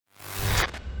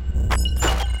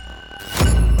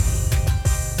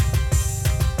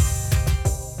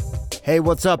Hey,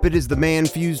 what's up? It is the Man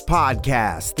Fuse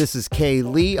Podcast. This is Kay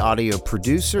Lee, audio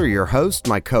producer, your host,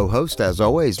 my co-host, as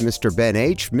always, Mr. Ben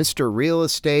H., Mr. Real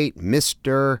Estate,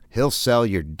 He'll sell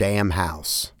your damn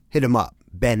house. Hit him up,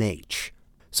 Ben H.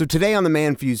 So today on the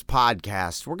Man Fuse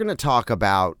Podcast, we're going to talk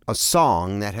about a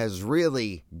song that has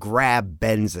really grabbed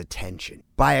Ben's attention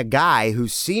by a guy who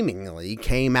seemingly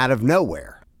came out of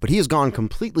nowhere. But he has gone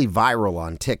completely viral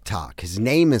on TikTok. His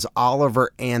name is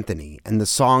Oliver Anthony, and the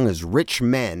song is Rich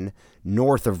Men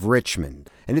North of Richmond.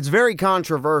 And it's very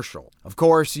controversial. Of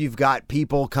course, you've got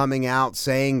people coming out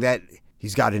saying that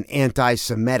he's got an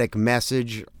anti-Semitic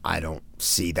message. I don't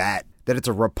see that. That it's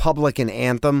a Republican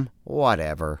anthem.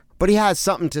 Whatever. But he has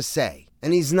something to say,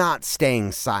 and he's not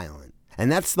staying silent.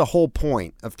 And that's the whole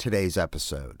point of today's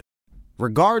episode.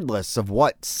 Regardless of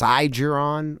what side you're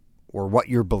on or what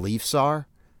your beliefs are,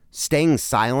 staying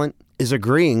silent is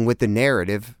agreeing with the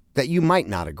narrative that you might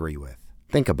not agree with.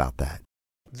 Think about that.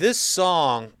 This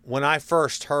song, when I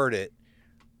first heard it,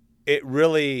 it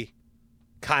really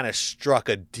kind of struck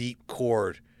a deep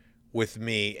chord with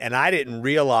me, and I didn't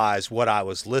realize what I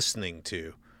was listening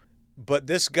to. But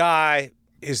this guy,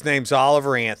 his name's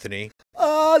Oliver Anthony.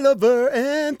 Oliver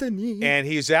Anthony. And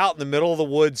he's out in the middle of the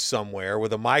woods somewhere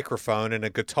with a microphone and a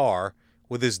guitar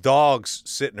with his dogs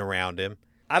sitting around him.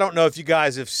 I don't know if you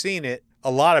guys have seen it. A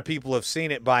lot of people have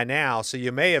seen it by now, so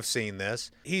you may have seen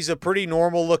this. He's a pretty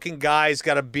normal-looking guy. He's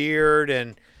got a beard,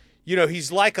 and, you know,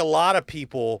 he's like a lot of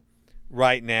people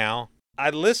right now. I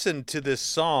listened to this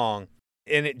song,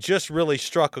 and it just really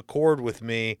struck a chord with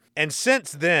me. And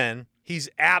since then, he's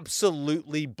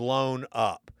absolutely blown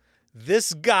up.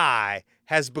 This guy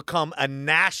has become a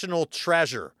national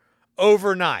treasure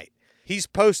overnight. He's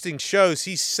posting shows.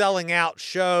 He's selling out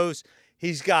shows.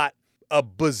 He's got a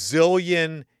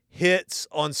bazillion hits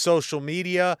on social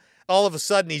media. All of a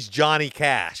sudden, he's Johnny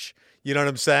Cash. You know what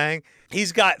I'm saying?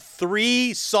 He's got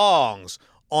 3 songs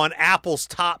on Apple's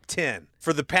top 10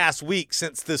 for the past week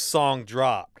since this song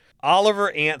dropped.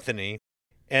 Oliver Anthony,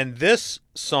 and this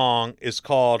song is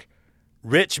called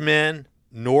Rich Men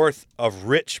North of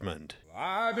Richmond.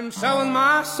 I've been selling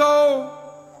my soul,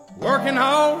 working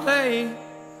all day,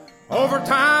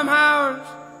 overtime hours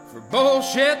for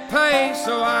bullshit pay,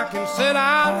 so I can sit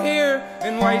out here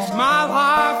and waste my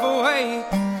life away,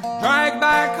 drag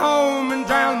back home and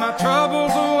drown my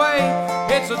troubles away.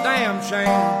 It's a damn shame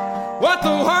what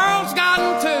the world's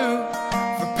gotten to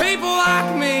for people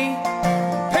like me,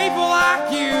 people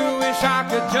like you. Wish I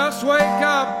could just wake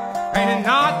up and it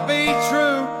not be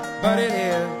true, but it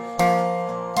is.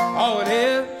 Oh, it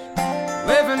is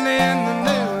living in the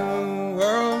new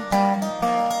world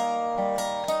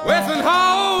with an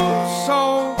whole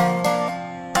soul.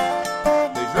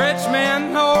 These rich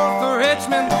men north of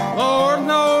Richmond, Lord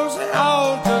knows they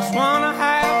all just wanna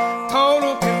have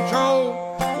total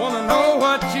control. Wanna know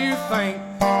what you think,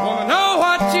 wanna know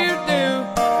what you do,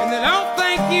 and they don't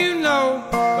think you know,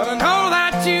 but I know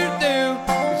that you do.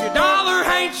 'Cause your dollar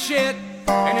ain't shit,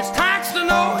 and it's taxed to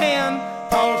no end.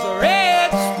 'Cause the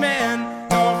rich men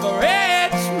north of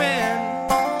Richmond.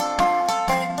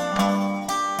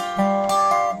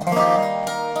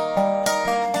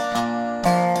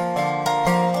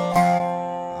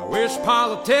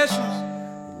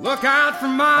 Politicians look out for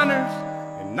miners,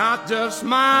 and not just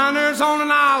miners on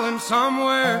an island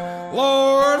somewhere.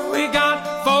 Lord, we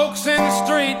got folks in the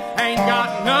street, ain't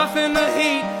got nothing to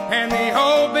eat, and the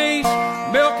obese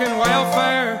milking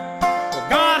welfare. Well,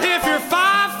 God, if you're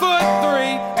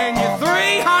 5'3" and you're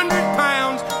 300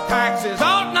 pounds, taxes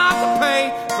ought not to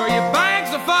pay for your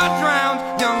bags of fudge rounds.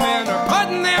 Young men are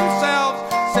putting themselves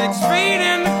 6 feet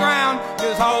in the ground,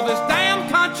 'cause all this damn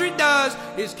country does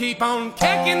is keep on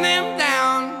kicking them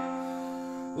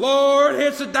down. Lord,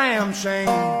 it's a damn shame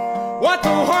what the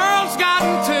world's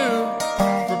gotten to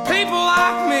for people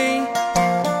like me,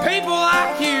 people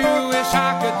like you. Wish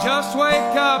I could just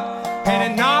wake up and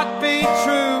it not be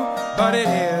true, but it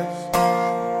is.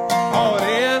 Oh, it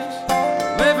is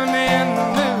living in the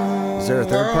new. Is there a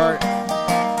third part?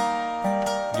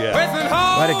 Yeah.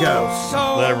 Let it go.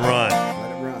 Let him run.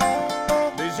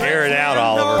 Air it out,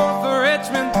 Oliver.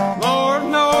 Richmond, Lord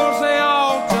knows they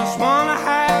all just wanna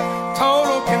have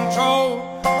total control.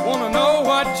 Wanna know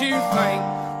what you think,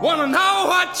 wanna know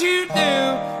what you do,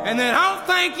 and they don't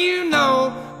think you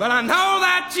know, but I know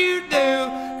that you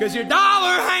do. 'Cause your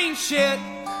dollar ain't shit,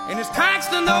 and it's taxed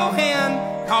to no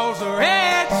end. 'Cause the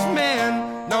rich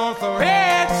men north of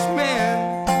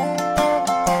Richmond.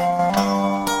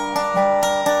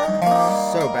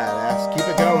 So badass. Keep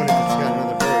it going if it's got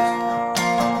another verse.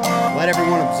 Let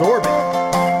everyone absorb it.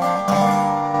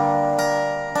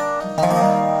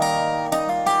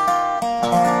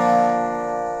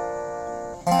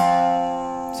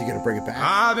 it back.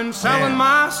 I've been selling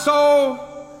my soul,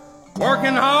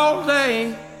 working all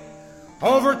day,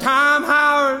 overtime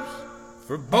hours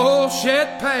for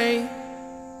bullshit pay.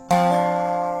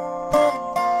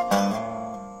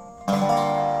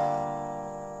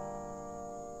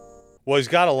 Well, he's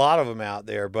got a lot of them out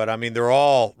there, but I mean, they're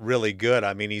all really good.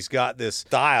 I mean, he's got this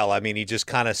style. I mean, he just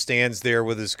kind of stands there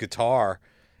with his guitar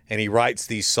and he writes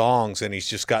these songs, and he's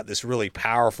just got this really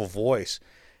powerful voice,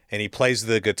 and he plays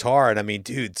the guitar. And I mean,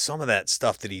 dude, some of that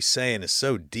stuff that he's saying is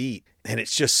so deep, and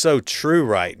it's just so true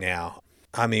right now.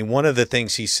 I mean, one of the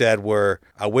things he said were,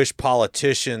 I wish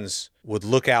politicians would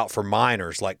look out for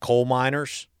miners, like coal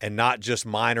miners, and not just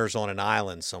miners on an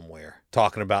island somewhere,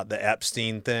 talking about the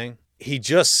Epstein thing. He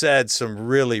just said some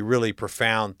really, really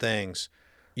profound things.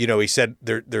 You know, he said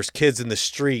there's kids in the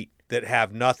street that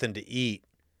have nothing to eat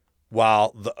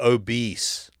while the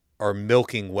obese are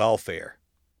milking welfare.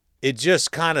 It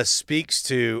just kind of speaks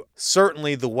to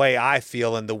certainly the way I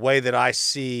feel and the way that I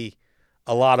see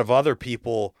a lot of other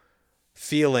people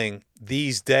feeling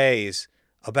these days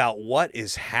about what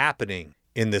is happening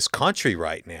in this country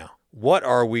right now. What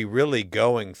are we really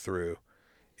going through?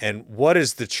 And what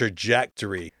is the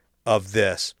trajectory of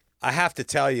this? I have to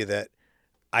tell you that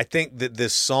I think that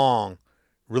this song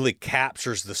really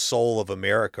captures the soul of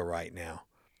America right now.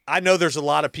 I know there's a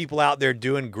lot of people out there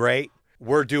doing great.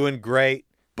 We're doing great.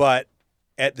 But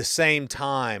at the same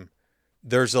time,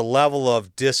 there's a level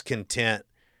of discontent,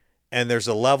 and there's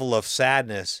a level of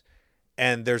sadness,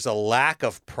 and there's a lack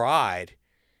of pride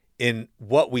in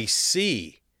what we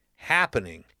see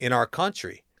happening in our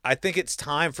country. I think it's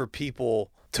time for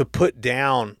people to put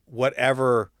down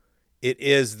whatever it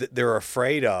is that they're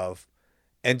afraid of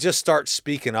and just start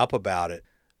speaking up about it,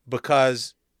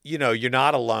 because, you know, you're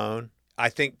not alone. I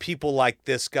think people like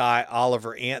this guy,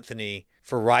 Oliver Anthony,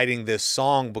 for writing this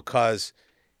song, because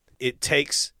it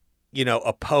takes, you know,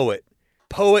 a poet.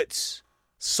 Poets,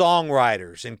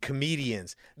 songwriters, and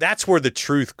comedians, that's where the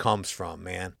truth comes from,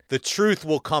 man. The truth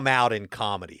will come out in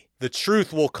comedy. The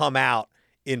truth will come out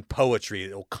in poetry.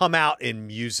 It will come out in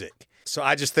music. So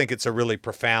I just think it's a really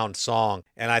profound song,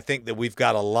 and I think that we've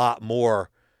got a lot more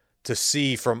to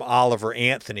see from Oliver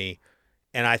Anthony,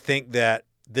 and I think that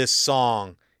this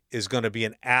song is going to be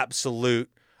an absolute,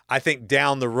 I think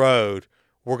down the road,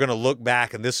 we're going to look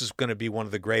back, and this is going to be one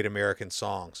of the great American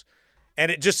songs.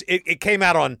 And it came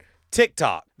out on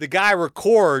TikTok. The guy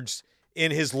records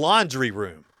in his laundry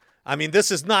room. I mean,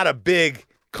 this is not a big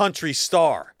country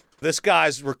star. This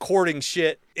guy's recording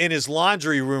shit in his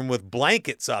laundry room with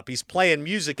blankets up. He's playing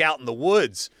music out in the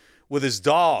woods with his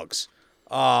dogs.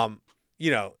 You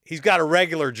know, he's got a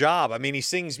regular job. I mean, he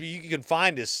sings, you can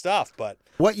find his stuff, but.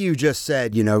 What you just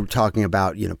said, you know, talking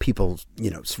about, you know, people,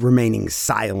 you know, remaining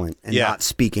silent and not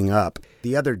speaking up.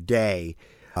 The other day,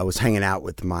 I was hanging out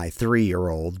with my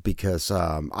 3-year-old because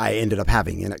I ended up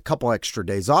having a couple extra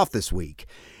days off this week.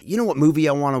 You know what movie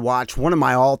I want to watch? One of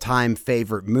my all-time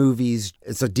favorite movies.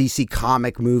 It's a DC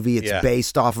comic movie. It's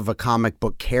based off of a comic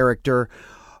book character.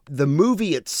 The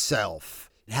movie itself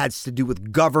has to do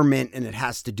with government, and it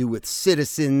has to do with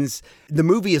citizens. The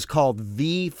movie is called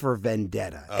V for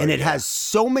Vendetta, and it has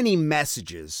so many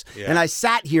messages. Yeah. And I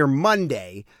sat here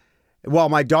Monday while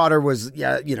my daughter was,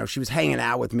 she was hanging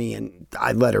out with me, and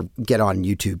I let her get on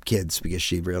YouTube Kids because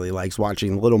she really likes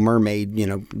watching Little Mermaid,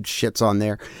 shits on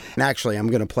there. And actually, I'm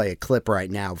going to play a clip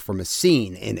right now from a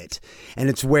scene in it. And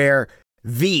it's where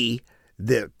V,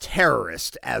 the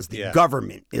terrorist, as the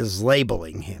government is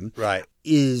labeling him,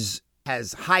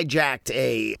 has hijacked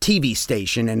a TV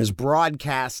station and is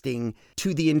broadcasting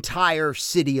to the entire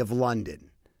city of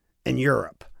London and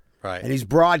Europe. Right. And he's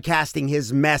broadcasting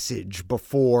his message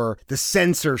before the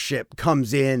censorship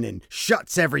comes in and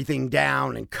shuts everything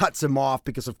down and cuts him off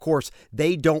because, of course,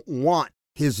 they don't want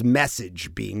his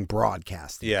message being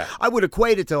broadcasted. Yeah. I would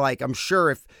equate it to, like, I'm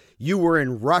sure if you were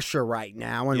in Russia right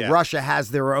now and Russia has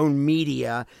their own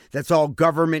media that's all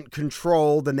government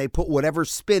controlled and they put whatever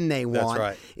spin they want. That's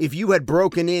right. If you had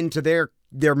broken into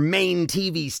their main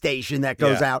TV station that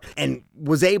goes out and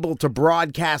was able to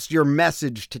broadcast your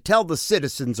message to tell the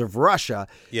citizens of Russia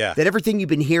that everything you've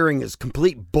been hearing is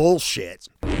complete bullshit.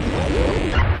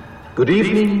 Good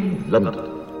evening,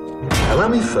 London. Allow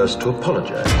me first to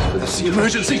apologize for this. The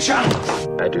emergency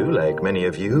channel! I do, like many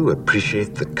of you,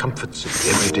 appreciate the comforts of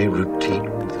everyday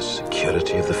routine, the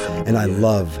security of the familiar. And I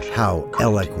love how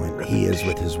eloquent he is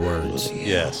with his words.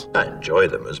 Yes. I enjoy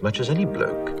them as much as any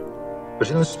bloke.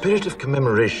 But in the spirit of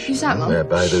commemoration, Who's that, Mum?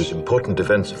 whereby those important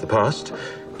events of the past,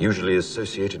 usually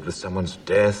associated with someone's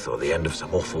death or the end of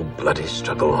some awful bloody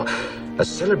struggle, are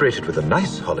celebrated with a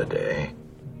nice holiday,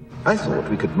 I thought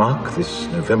we could mark this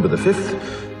November the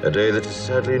 5th A day that is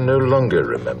sadly no longer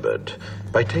remembered,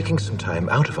 by taking some time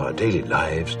out of our daily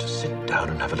lives to sit down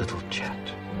and have a little chat.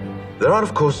 There are,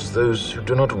 of course, those who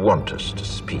do not want us to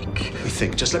speak. Let me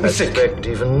think, just let me I think. suspect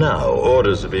even now,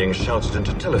 orders are being shouted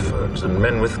into telephones, and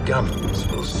men with guns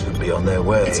will soon be on their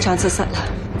way. It's Chancellor Sutler.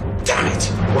 Damn it!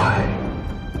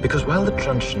 Why? Because while the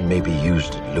truncheon may be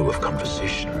used in lieu of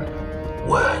conversation,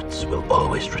 words will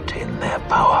always retain their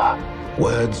power.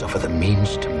 Words offer the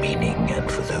means to meaning, and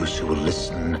for those who will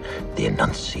listen, the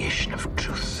enunciation of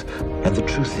truth. And the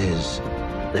truth is,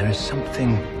 there is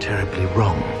something terribly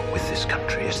wrong with this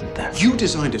country, isn't there? You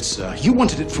designed it, sir. You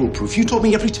wanted it foolproof. You told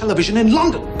me every television in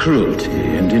London. Cruelty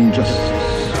and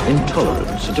injustice,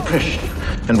 intolerance and oppression.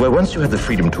 And where once you had the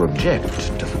freedom to object,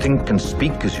 to think and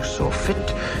speak as you saw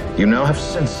fit, you now have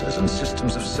censors and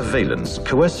systems of surveillance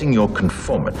coercing your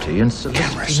conformity and soliciting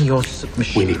Cameras. your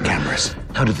submission. We need cameras.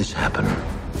 How did this happen?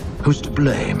 Who's to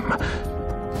blame?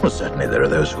 Well, certainly there are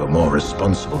those who are more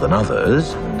responsible than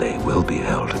others, and they will be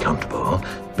held accountable.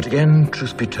 But again,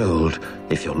 truth be told,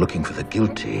 if you're looking for the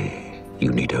guilty,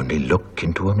 you need only look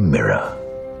into a mirror.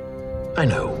 I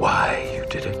know why you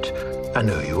did it. I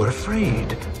know you were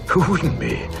afraid. Who wouldn't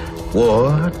be?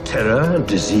 War, terror,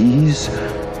 disease.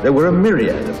 There were a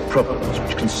myriad of problems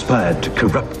which conspired to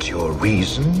corrupt your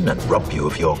reason and rob you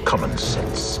of your common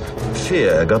sense.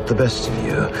 Fear got the best of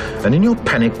you, and in your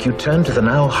panic you turned to the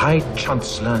now High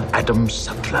Chancellor Adam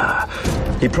Sutler.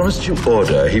 He promised you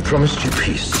order, he promised you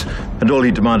peace, and all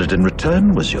he demanded in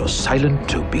return was your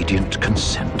silent, obedient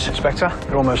consent. Inspector,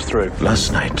 you're almost through.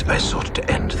 Last night I sought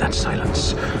to end that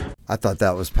silence. I thought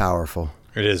that was powerful.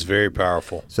 It is very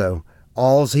powerful. So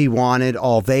all they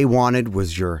wanted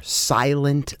was your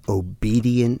silent,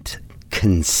 obedient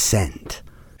consent.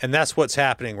 And that's what's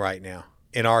happening right now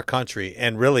in our country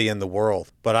and really in the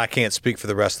world. But I can't speak for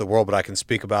the rest of the world, but I can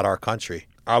speak about our country.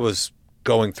 I was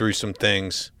going through some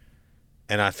things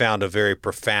and I found a very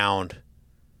profound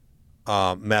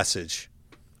message.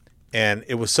 And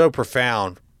it was so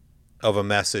profound of a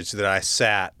message that I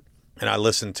sat and I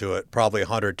listened to it probably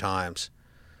 100 times.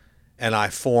 And I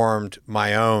formed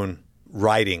my own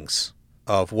writings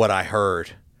of what I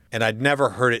heard. And I'd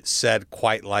never heard it said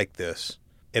quite like this.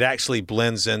 It actually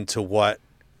blends into what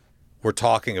we're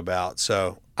talking about.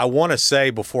 So I want to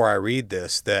say before I read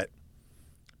this that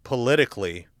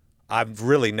politically, I've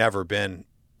really never been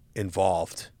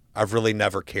involved. I've really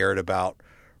never cared about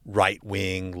right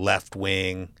wing, left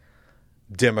wing,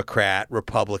 Democrat,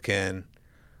 Republican.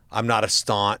 I'm not a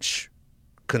staunch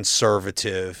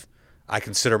conservative. I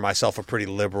consider myself a pretty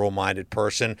liberal-minded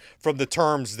person from the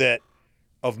terms that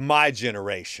of my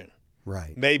generation.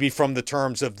 Right. Maybe from the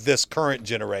terms of this current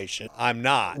generation. I'm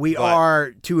not. We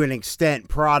are, to an extent,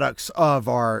 products of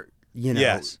our,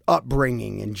 Yes.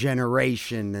 upbringing and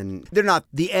generation. And they're not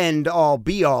the end-all,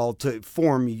 be-all to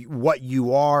form what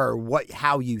you are or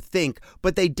how you think,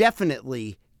 but they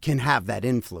definitely can have that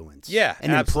influence. Yeah,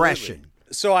 an absolutely. impression.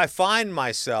 So I find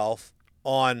myself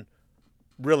on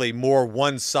really more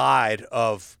one side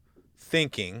of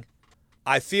thinking.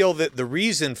 I feel that the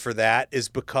reason for that is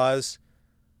because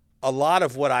a lot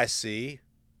of what I see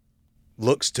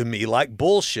looks to me like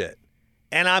bullshit.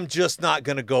 And I'm just not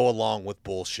going to go along with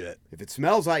bullshit. If it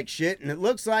smells like shit and it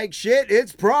looks like shit,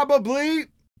 it's probably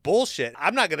bullshit.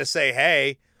 I'm not going to say,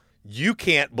 hey, you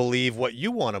can't believe what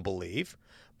you want to believe,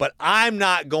 but I'm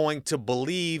not going to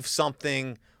believe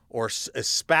something or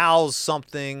espouse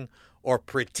something or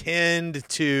pretend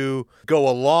to go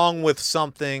along with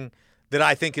something that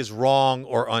I think is wrong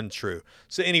or untrue.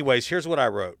 So anyways, here's what I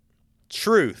wrote.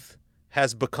 Truth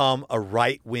has become a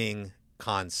right-wing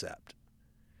concept.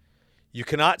 You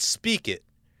cannot speak it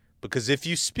because if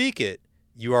you speak it,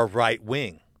 you are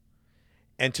right-wing.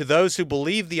 And to those who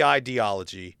believe the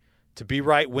ideology, to be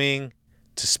right-wing,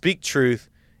 to speak truth,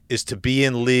 is to be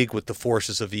in league with the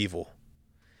forces of evil.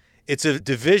 It's a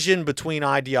division between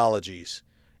ideologies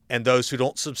and those who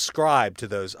don't subscribe to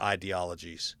those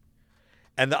ideologies.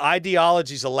 And the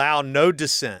ideologies allow no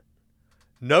dissent,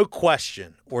 no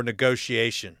question or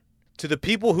negotiation. To the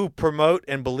people who promote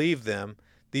and believe them,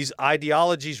 these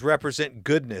ideologies represent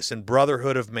goodness and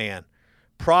brotherhood of man,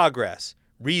 progress,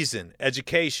 reason,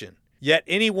 education. Yet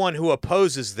anyone who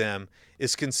opposes them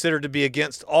is considered to be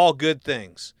against all good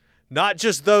things, not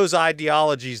just those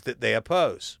ideologies that they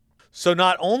oppose. So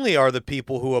not only are the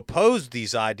people who oppose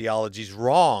these ideologies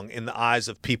wrong in the eyes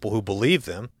of people who believe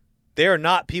them, they are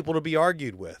not people to be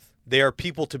argued with. They are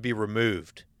people to be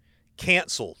removed,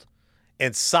 canceled,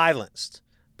 and silenced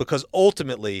because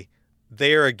ultimately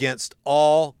they are against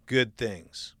all good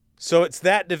things. So it's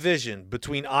that division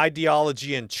between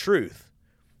ideology and truth.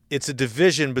 It's a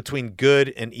division between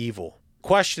good and evil.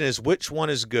 Question is, which one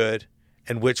is good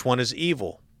and which one is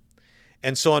evil.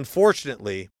 And so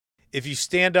unfortunately, if you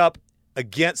stand up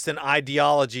against an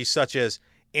ideology such as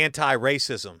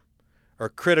anti-racism or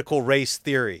critical race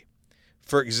theory,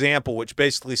 for example, which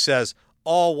basically says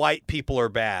all white people are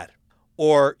bad,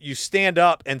 or you stand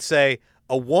up and say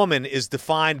a woman is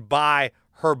defined by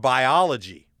her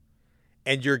biology,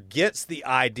 and you're against the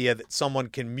idea that someone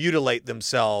can mutilate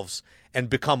themselves and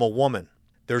become a woman,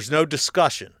 there's no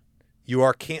discussion. You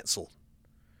are canceled.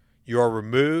 You are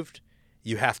removed.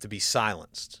 You have to be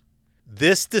silenced.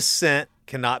 This dissent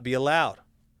cannot be allowed.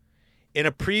 In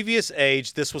a previous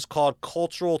age, this was called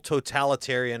cultural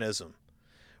totalitarianism,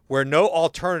 where no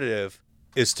alternative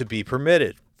is to be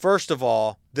permitted. First of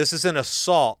all, this is an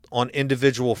assault on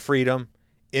individual freedom,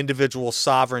 individual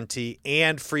sovereignty,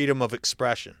 and freedom of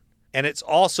expression. And it's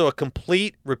also a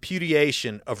complete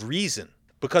repudiation of reason.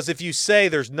 Because if you say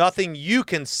there's nothing you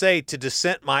can say to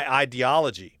dissent my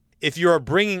ideology, if you are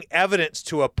bringing evidence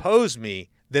to oppose me,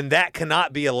 then that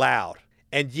cannot be allowed.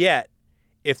 And yet,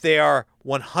 if they are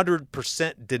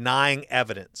 100% denying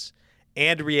evidence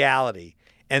and reality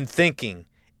and thinking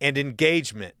and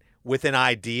engagement with an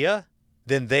idea,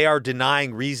 then they are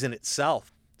denying reason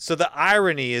itself. So the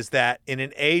irony is that in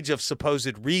an age of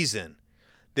supposed reason,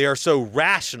 they are so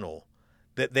rational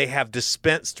that they have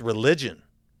dispensed religion.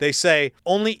 They say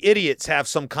only idiots have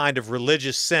some kind of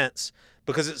religious sense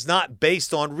because it's not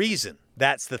based on reason.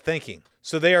 That's the thinking.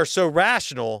 So they are so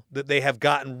rational that they have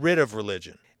gotten rid of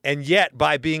religion. And yet,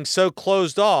 by being so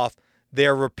closed off, they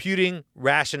are reputing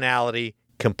rationality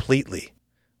completely,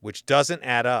 which doesn't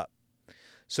add up.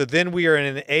 So then we are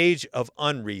in an age of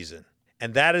unreason,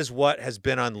 and that is what has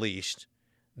been unleashed,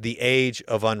 the age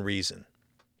of unreason.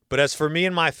 But as for me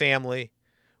and my family,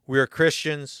 we are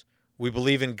Christians, we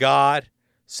believe in God,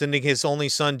 sending his only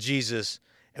son Jesus,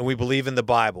 and we believe in the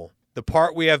Bible, the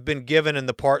part we have been given and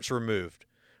the parts removed.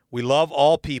 We love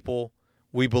all people.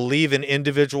 We believe in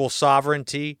individual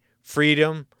sovereignty,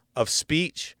 freedom of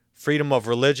speech, freedom of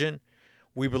religion.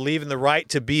 We believe in the right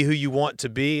to be who you want to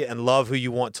be and love who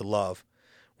you want to love.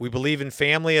 We believe in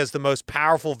family as the most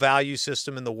powerful value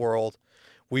system in the world.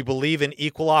 We believe in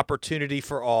equal opportunity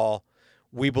for all.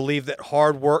 We believe that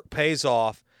hard work pays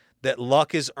off, that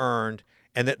luck is earned,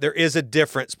 and that there is a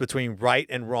difference between right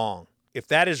and wrong. If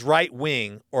that is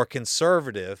right-wing or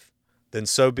conservative, then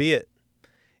so be it.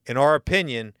 In our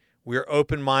opinion, we are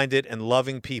open-minded and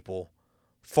loving people,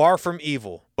 far from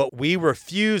evil, but we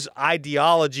refuse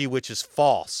ideology which is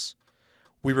false.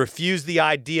 We refuse the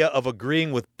idea of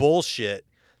agreeing with bullshit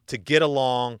to get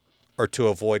along or to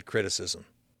avoid criticism.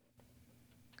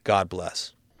 God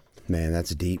bless. Man,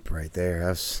 that's deep right there.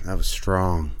 That was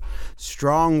strong.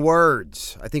 Strong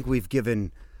words. I think we've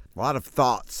given a lot of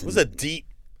thoughts. It was a deep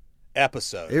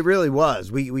episode. It really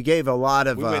was. We gave a lot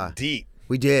of... We went deep.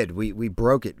 We did. We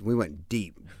broke it. We went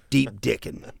deep. Deep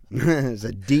dicking. It was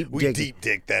a deep dicking. We deep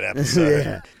dicked that episode.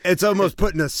 Yeah. It's almost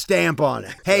putting a stamp on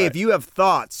it. Hey, if you have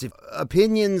thoughts,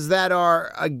 opinions that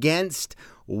are against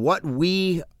what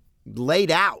we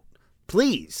laid out,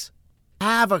 please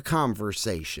have a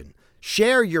conversation.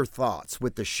 Share your thoughts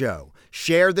with the show.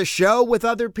 Share the show with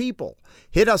other people.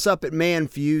 Hit us up at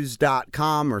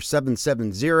manfuse.com or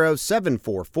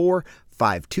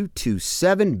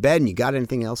 770-744-5227. Ben, you got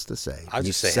anything else to say? I'll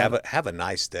just say have a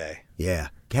nice day. Yeah.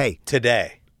 Hey.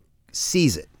 Today.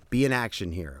 Seize it. Be an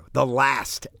action hero. The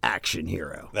last action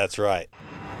hero. That's right.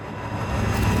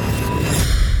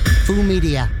 Foo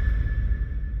Media.